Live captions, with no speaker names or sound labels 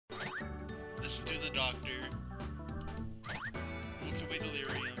listen to the doctor. Look away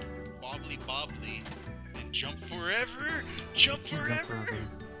delirium. Wobbly bobbly. And jump forever! Jump forever!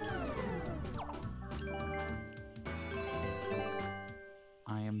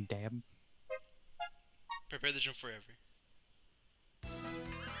 I am Dab. Prepare the jump forever.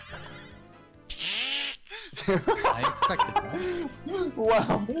 I expected that.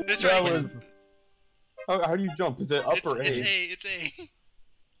 Wow. That's that right. was... How do you jump? Is it up or A? It's A, it's A.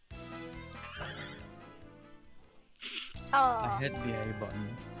 I hit the A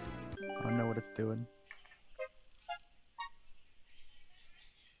button. I don't know what it's doing.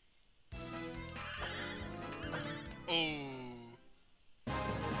 Oh.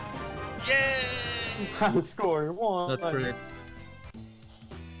 Yay! I scored 1. That's great.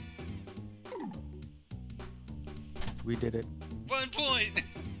 We did it. 1 point!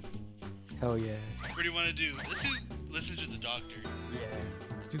 Hell yeah. What do you want to do? Let's do listen to the doctor. Yeah.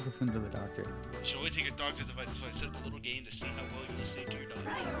 Let's do listen to the doctor. You should always take your doctor's advice, so I set up a little game to see how well you're listening to your doctor.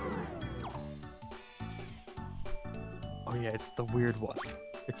 Oh yeah, it's the weird one.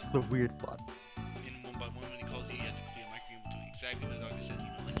 It's the weird one. And one by one, when he calls you, you have to complete a microphone doing exactly what the doctor said. You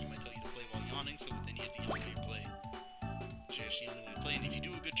know, like he might tell you to play while yawning, so then you have to yawn while you play. So you're actually yawning while you play, and if you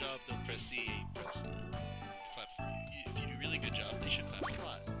do a good job, they'll press C, press clap for you. If you do a really good job, they should clap a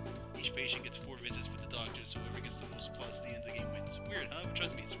lot. Each patient gets 4 visits with the doctor, so whoever gets the most applause at the end of the game wins. Weird, huh? But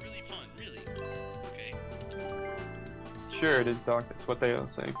trust me, it's really fun, really. Okay? Sure it is, Doc. That's what they all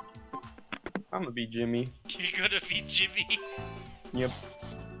say. I'm gonna be Jimmy. You're gonna be Jimmy. Yep.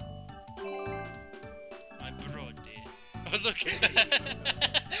 My brother. Oh, look!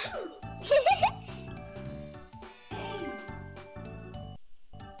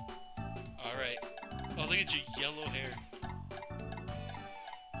 Alright. Oh, look at your yellow hair.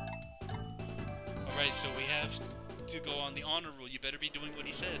 Alright, so we have to go on the honor rule. You better be doing what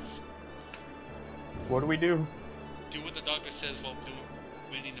he says. What do we do? Do what the doctor says while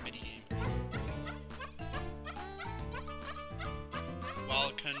winning the minigame.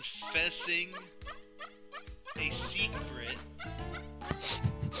 While confessing a secret.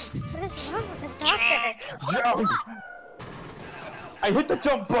 What is wrong with this doctor? Jump! I hit the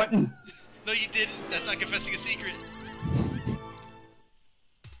jump button! No, you didn't. That's not confessing a secret.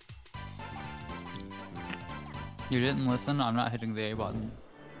 You didn't listen? I'm not hitting the A button.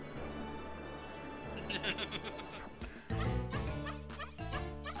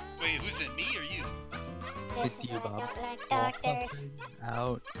 Wait, who's it? Me or you? This It's is you, why I Bob. don't like doctors.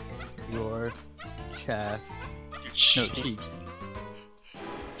 Out your chest. Your No, cheeks. cheeks.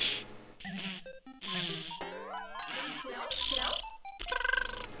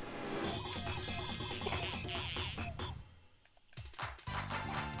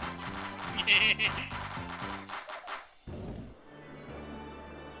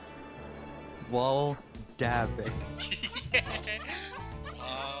 While dabbing. Yeah.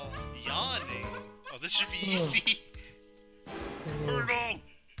 While yawning. Oh, this should be easy. Hurry on!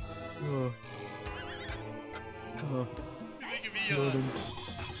 Oh. You're making me yawn. Loading.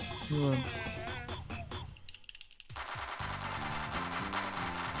 Come on.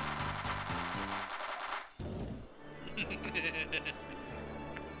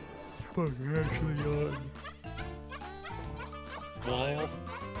 Fucking actually yawn. While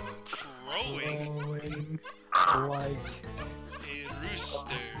crowing Blowing like a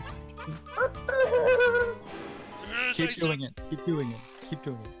rooster. Keep doing it. Keep doing it. Keep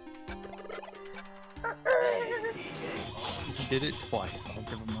doing it. He did it twice. I'll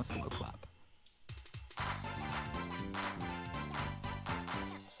give him a slow clap.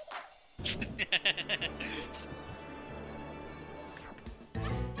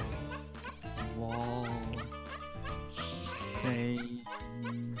 Wall saying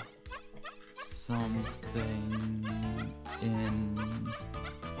something in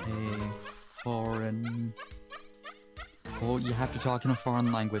a foreign. Well, you have to talk in a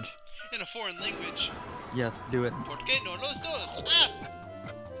foreign language. In a foreign language. Yes, do it. ¿Por qué no los dos? Ah!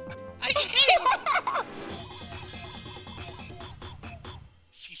 ¡Ay, qué!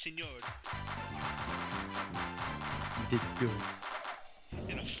 Sí, señor. You did good.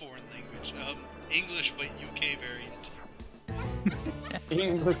 In a foreign language. English, but UK variant.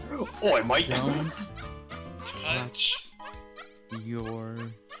 English. Oh, I might. Don't Touch. your.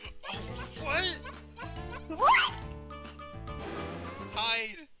 Oh, what? What?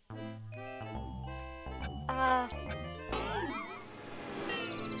 Hide.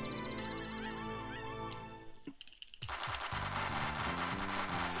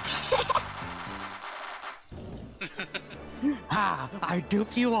 Ha! I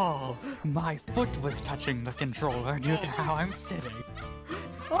duped you all! My foot was touching the controller due to how I'm sitting.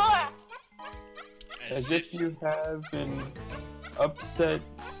 What? As if you have an upset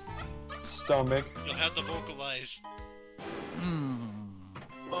stomach. You'll have to vocalize.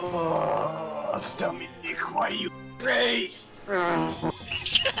 Oh, stomach ache, why you pray? That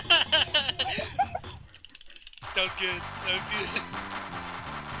was good. That was good.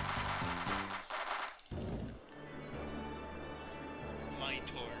 My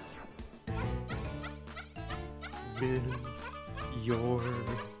turn. With your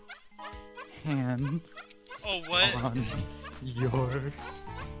hands Oh, what? on your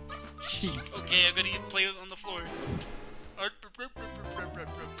cheek. Okay, I'm gonna play on the floor.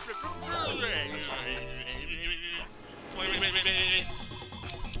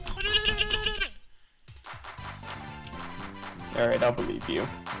 Alright, I'll believe you.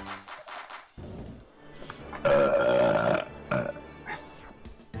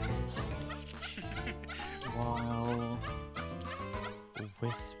 While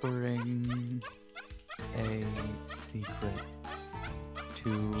whispering a secret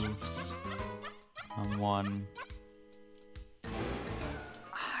to someone. I'm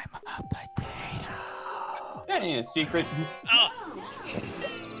a potato. That ain't a secret. Oh!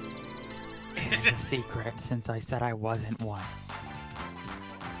 It's a secret since I said I wasn't one.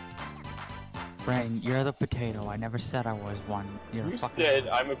 Brain, you're the potato. I never said I was one. You're a You fucking. said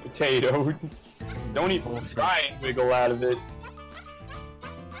I'm a potato. Don't even Bullshit. try and wiggle out of it.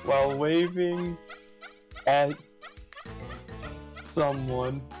 While waving at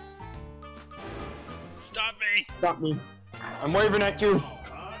someone. Stop me! Stop me. I'm waving at you.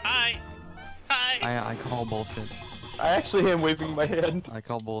 Hi! Hi! I call bullshit. I actually am waving my hand. I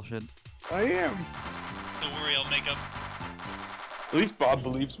call bullshit. I am. Don't worry, I'll make up. At least Bob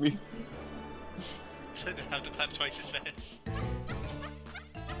believes me. So I don't have to clap twice as fast.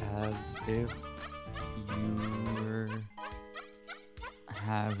 As if you were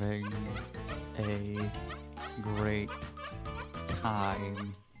having a great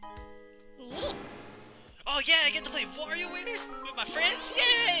time. Yeah. Oh yeah, I get to play Wario-ware with my friends?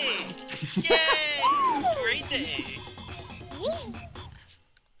 Yay! Yay! Great day! Yeah.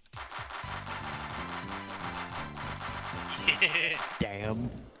 Yeah! Damn.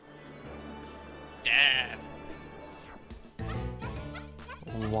 Damn!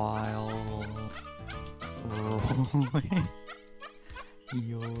 While rolling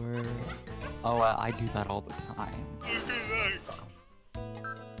your... Oh, I do that all the time.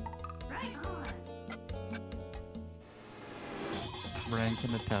 Brian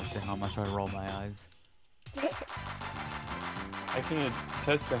can attest to how much I roll my eyes. I can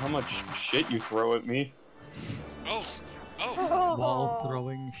attest to how much shit you throw at me. Oh! Oh! While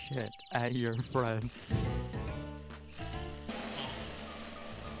throwing shit at your friends.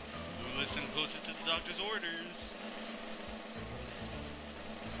 We'll listen closer to the doctor's orders.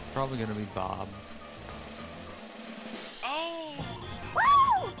 Probably gonna be Bob. Oh!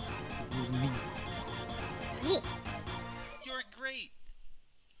 Woo! He's me. Yeah. You're great!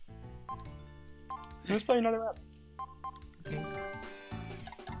 Let's play another rap.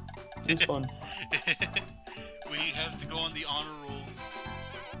 It's fun. We have to go on the honor roll.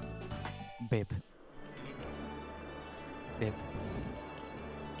 Babe. Babe.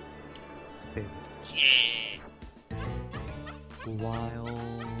 It's babe. Yeah! While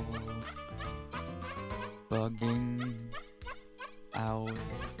bugging out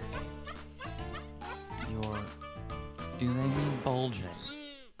your... Do they mean bulging?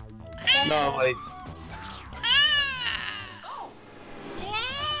 No, like, Ah! Wow!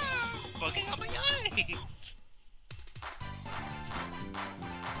 Fucking up my eyes!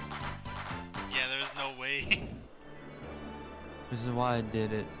 Yeah, there's no way. This is why I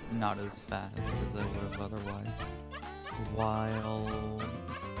did it not as fast as I would have otherwise. While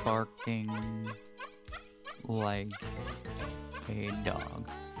barking like a dog.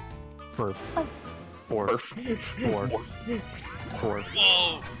 Burf. Borf. Borf. Borf.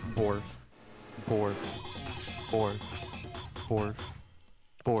 Whoa! Borf. Borf. Borf. Borf.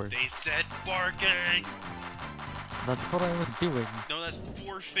 Borf. They said barking! That's what I was doing. No, that's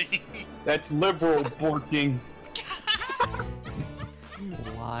borfing. that's liberal borking.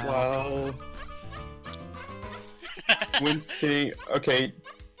 Wow. Wow. Squinting. Okay,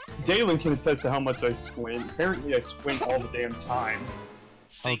 Dalen can attest to how much I squint. Apparently, I squint all the damn time.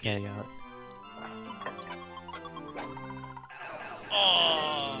 Sing Okay, it. yeah.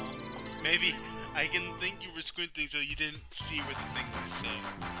 Oh, maybe I can think you were squinting so you didn't see where the thing was.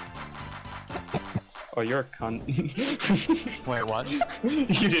 Oh, you're a cunt. Wait, what?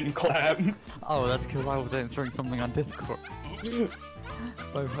 You didn't clap. Oh, that's because I was answering something on Discord. Oops.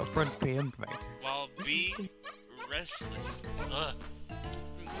 My friend panned me. While being restless. Ugh. I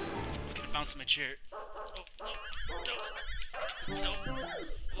could have bounced my chair. No.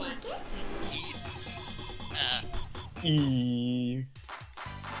 E.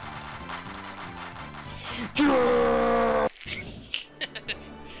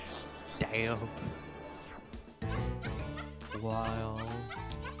 Damn. While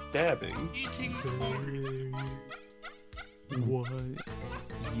Dabbing. Eating corn. what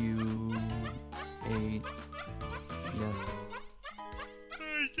you ate yes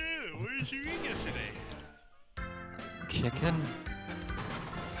Oh, yeah. What did you eat yesterday? chicken?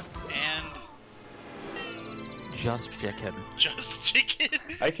 And Just chicken. just chicken?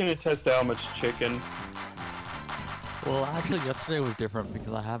 I can attest to how much chicken. Well, actually, yesterday was different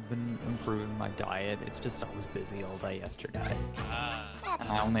because I have been improving my diet. It's just I was busy all day yesterday. That's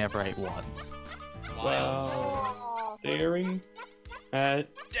And I only ever ate once. Wild. cool. Staring at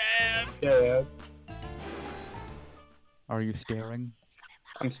Damn. Dad. Are you staring?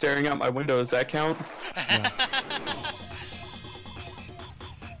 I'm staring out my window. Does that count? Yeah.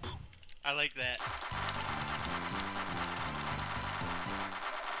 I like that.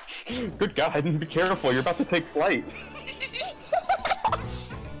 Good God, be careful. You're about to take flight.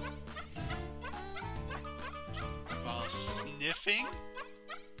 While sniffing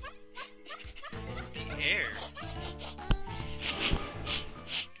the air.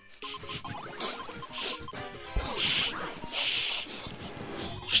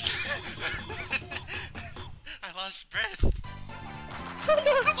 I lost breath.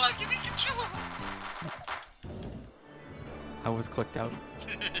 Come on, give me control. I was clicked out.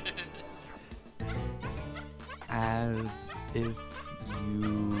 As if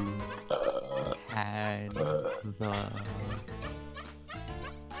you had the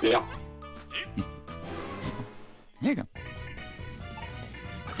Yeah. Here you go.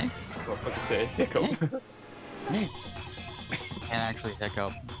 What the fuck is that? Hiccup. You can't actually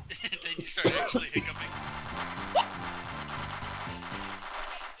hiccup. Then you start actually hiccuping.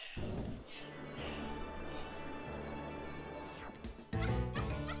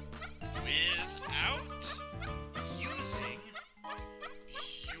 Without using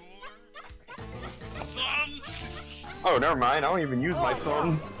your thumbs. Oh, never mind. I don't even use my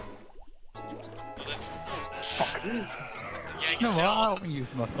thumbs. Well, that's... Yeah, I can No, tell. I don't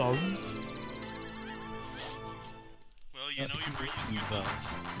use my thumbs. Well, you know you were using your thumbs.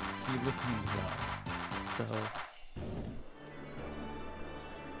 You listen well. So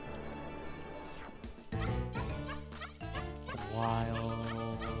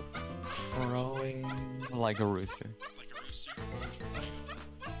while crowing like a rooster. Like a rooster.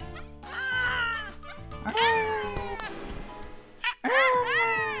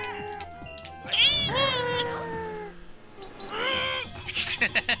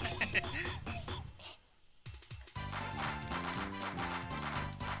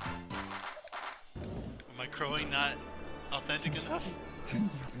 Am I crowing not authentic enough?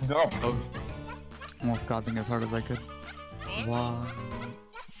 No. Oh, almost clapping as hard as I could. What? Wow.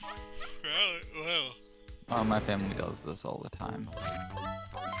 Well, My family does this all the time.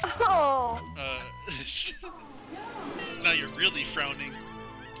 Oh. now you're really frowning.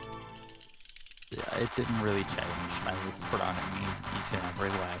 Yeah, it didn't really change. I was frowning each and every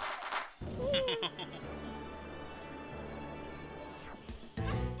way.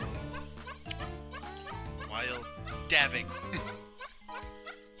 While dabbing.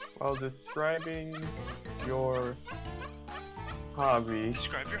 While describing your hobby,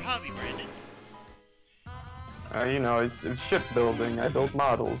 Describe your hobby, Brandon. you know, it's shipbuilding. I build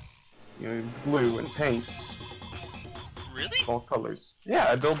models. You know, glue and paints, Really? all colors. Yeah,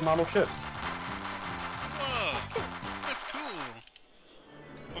 I build model ships. Whoa, that's cool.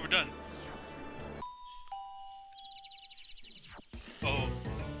 Oh, we're done. Oh,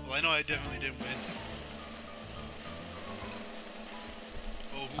 well, I know I definitely didn't win.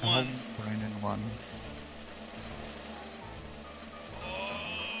 Oh, who I won? hope Brandon won.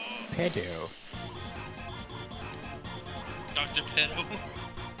 Oh, Pedo. Dr. Pedo.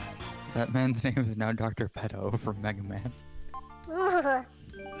 That man's name is now Dr. Pedo from Mega Man. Ooh. Ugh.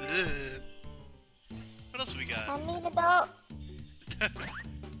 What else we got? I need a dog.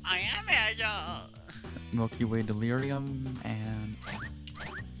 I am Agile. Milky Way Delirium and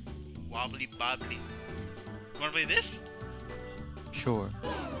Wobbly Bobbly. You wanna play this? sure.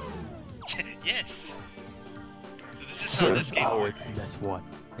 Yes. So this is how this game Oh, works. it's this one.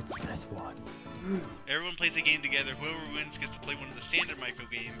 It's this one. Everyone plays a game together. Whoever wins gets to play one of the standard micro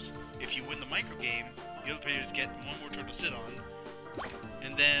games. If you win the micro game, the other players get one more turn to sit on,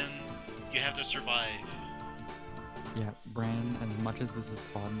 and then you have to survive. Yeah, Bran, as much as this is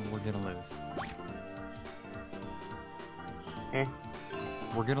fun, we're gonna lose.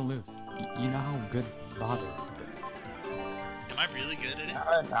 We're gonna lose. You know how good Bob is at this. Am I really good at it?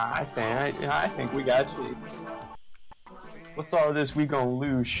 I think we got you. What's all this we gonna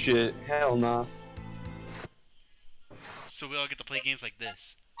lose shit? Hell nah. So we all get to play games like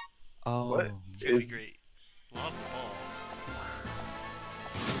this. Oh. What? It's gonna be great. Lob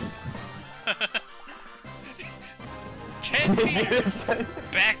the ball. 10 meters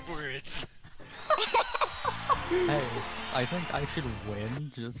backwards. Hey, I think I should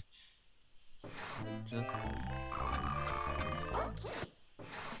win. Just. Yeah.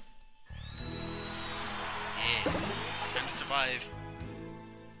 Time to survive.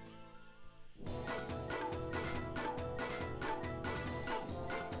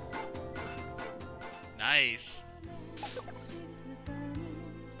 Nice.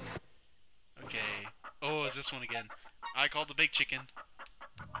 Okay. Oh, it's this one again. I called the big chicken.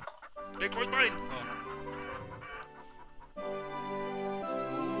 Big boy's mine.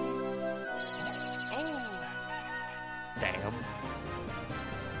 Oh. Damn.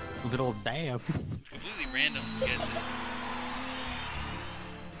 Little damn. It's completely random who gets it.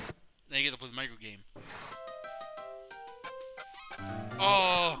 Now you get to play the micro game.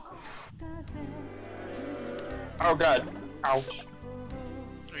 Oh! Oh god. Ouch.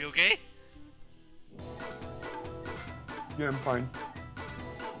 Are you okay? Yeah, I'm fine.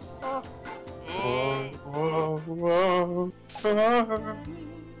 Oh. Oh! Whoa.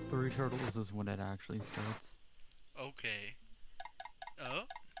 3 turtles is when it actually starts. Okay. Oh?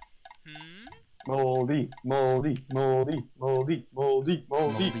 Hmm? Moldy. Moldy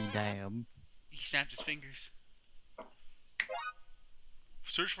damn. He snapped his fingers.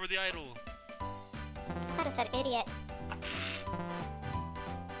 Search for the idol. I thought it said idiot.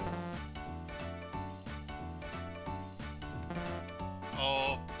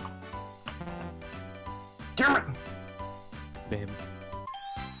 Oh. Damn it! Babe.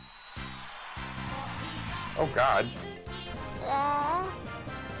 Oh god.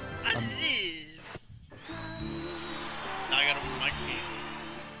 I live! Now I gotta win the micro game.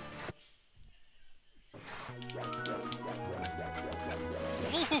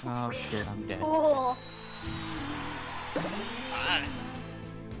 Oh shit, I'm dead. Oh. Ah.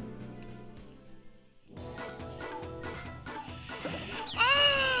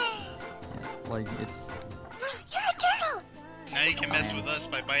 Ah! Like, it's... You're a turtle! Now you can mess with us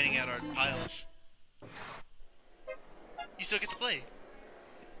by biting at our piles. You still get to play.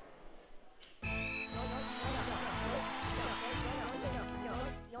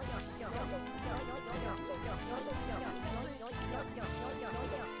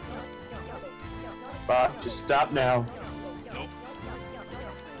 Bob, just stop now. Nope.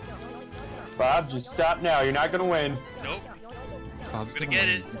 Bob, just stop now. You're not gonna win. Nope. Bob's I'm gonna get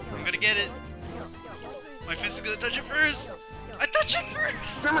win. it. I'm gonna get it. My fist is gonna touch it first. I touch it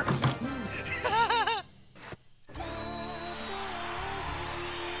first. Damn it!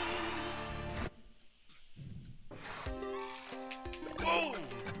 Whoa!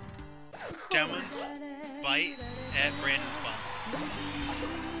 Gentlemen, bite at Brandon's bomb.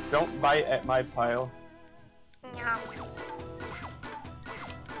 Don't bite at my pile.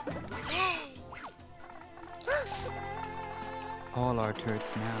 All our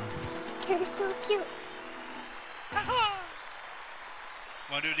turds now. You're so cute.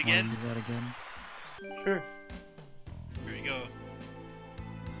 Wanna do it Wanna again? do that again? Sure. Here we go.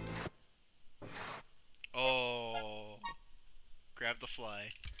 Oh. Grab the fly.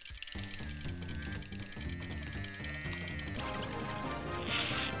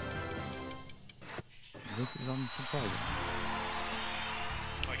 This is unsurprising.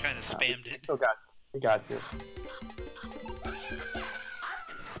 I kinda spammed it. We got this.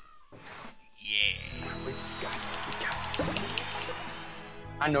 Yeah. We got this.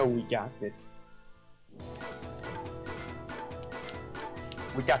 I know we got this.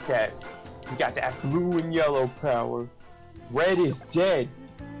 We got that blue and yellow power. Red is dead.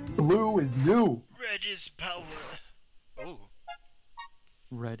 Blue is new. Red is power. Oh.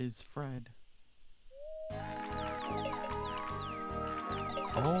 Red is Fred.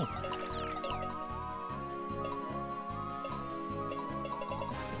 Oh.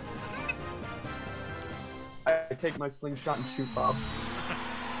 I take my slingshot and shoot Bob.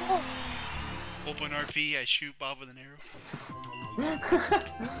 Open RP, I shoot Bob with an arrow.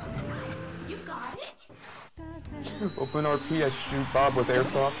 You got it? Open RP, I shoot Bob with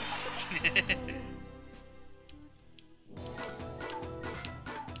airsoft.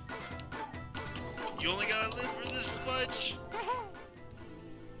 You only gotta live for this much.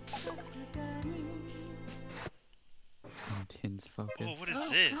 Intense focus. Oh, what is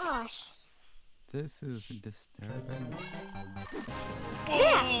this? Gosh. This is disturbing.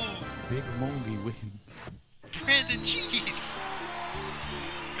 Whoa! Big Moldy wins. Brandon, jeez!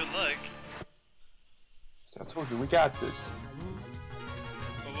 Good luck. I told you, we got this.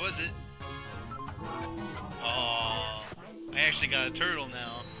 What was it? Oh, I actually got a turtle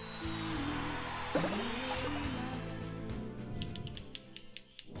now.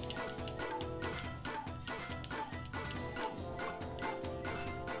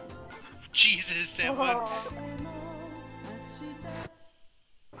 Jesus, that one.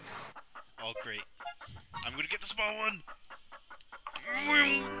 Oh, great. I'm gonna get the small one.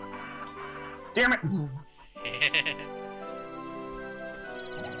 Damn it!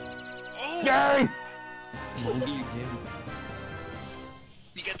 Oh! Yay! Moldy again.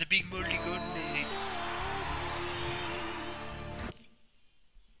 You got the big moldy gun there.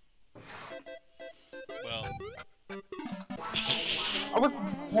 Well. I was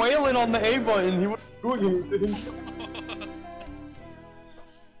wailing on the A button, he wasn't doing anything.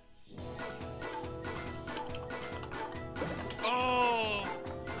 Oh!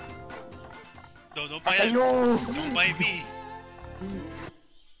 No, don't bite it. Ayo! Don't bite me.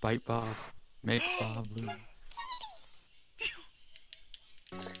 Bite Bob. Make Bob lose.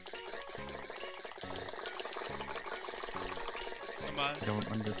 Come on. I don't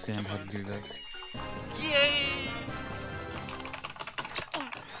understand how to do that. Yay!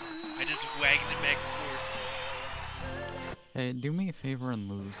 I just wagged it back and Hey, do me a favor and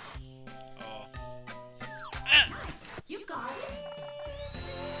lose. forth. Oh. Ah! You got it.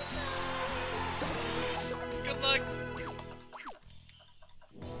 Good luck!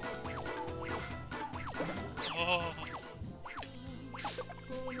 Oh.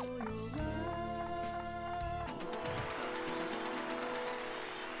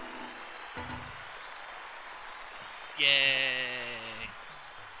 Yay!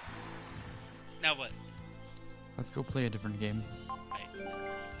 Now what? Let's go play a different game. Right.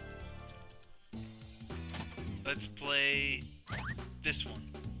 Let's play this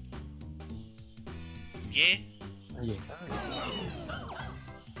one. Yeah? Yeah.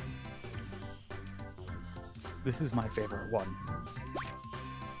 This is my favorite one.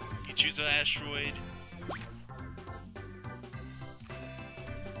 You choose an asteroid.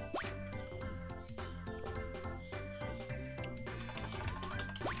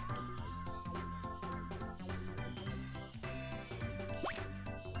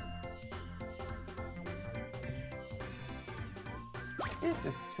 This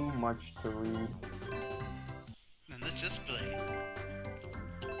is too much to read. Then let's just play.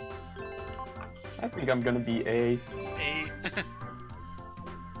 I think I'm gonna be A. A.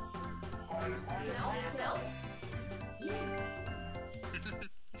 No.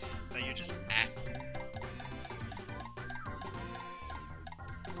 Now you're just ah.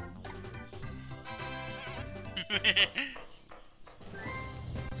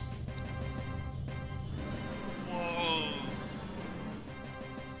 Whoa.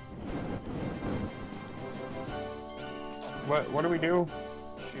 What do we do?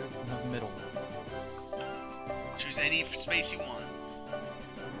 Shoot in the middle. Choose any space you want.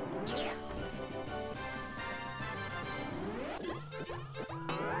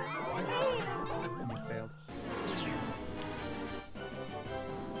 And you failed.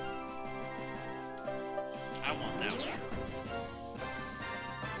 I want that one.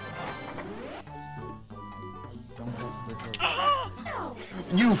 Don't touch the turtle. Oh!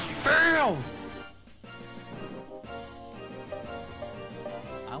 You failed!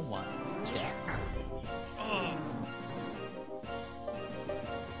 I want that. Oh.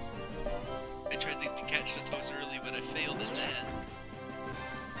 I tried to catch the toast early, but I failed at that.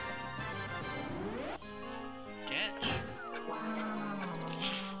 Catch.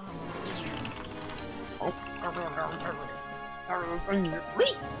 Oh.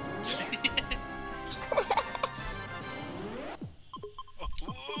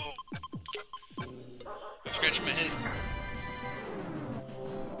 Oh. I'm scratching my head.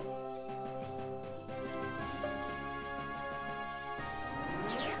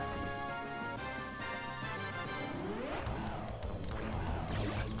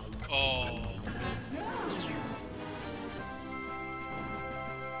 Oh.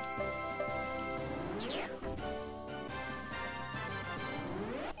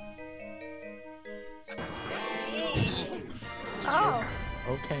 Oh.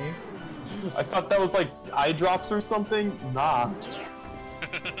 Okay. I thought that was like eye drops or something. Nah.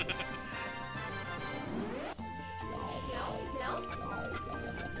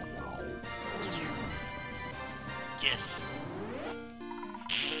 Yes.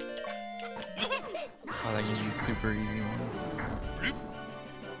 I like these super easy ones. Bloop.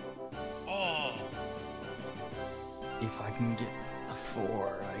 Oh. if I can get the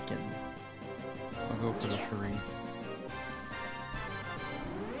 4, I'll go for the 3.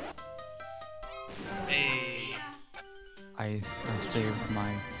 Hey. I saved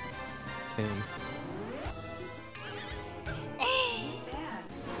my face.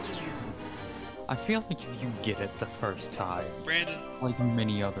 I feel like if you get it the first time, Brandon, like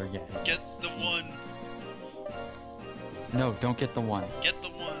many other games. get the 1. No, don't get the 1. Get the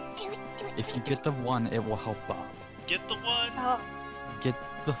 1. If you get the 1, it will help Bob. Get the 1. Oh, Get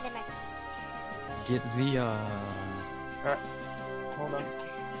the never mind. Hold on.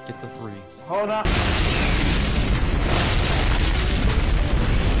 get the 3. Hold on.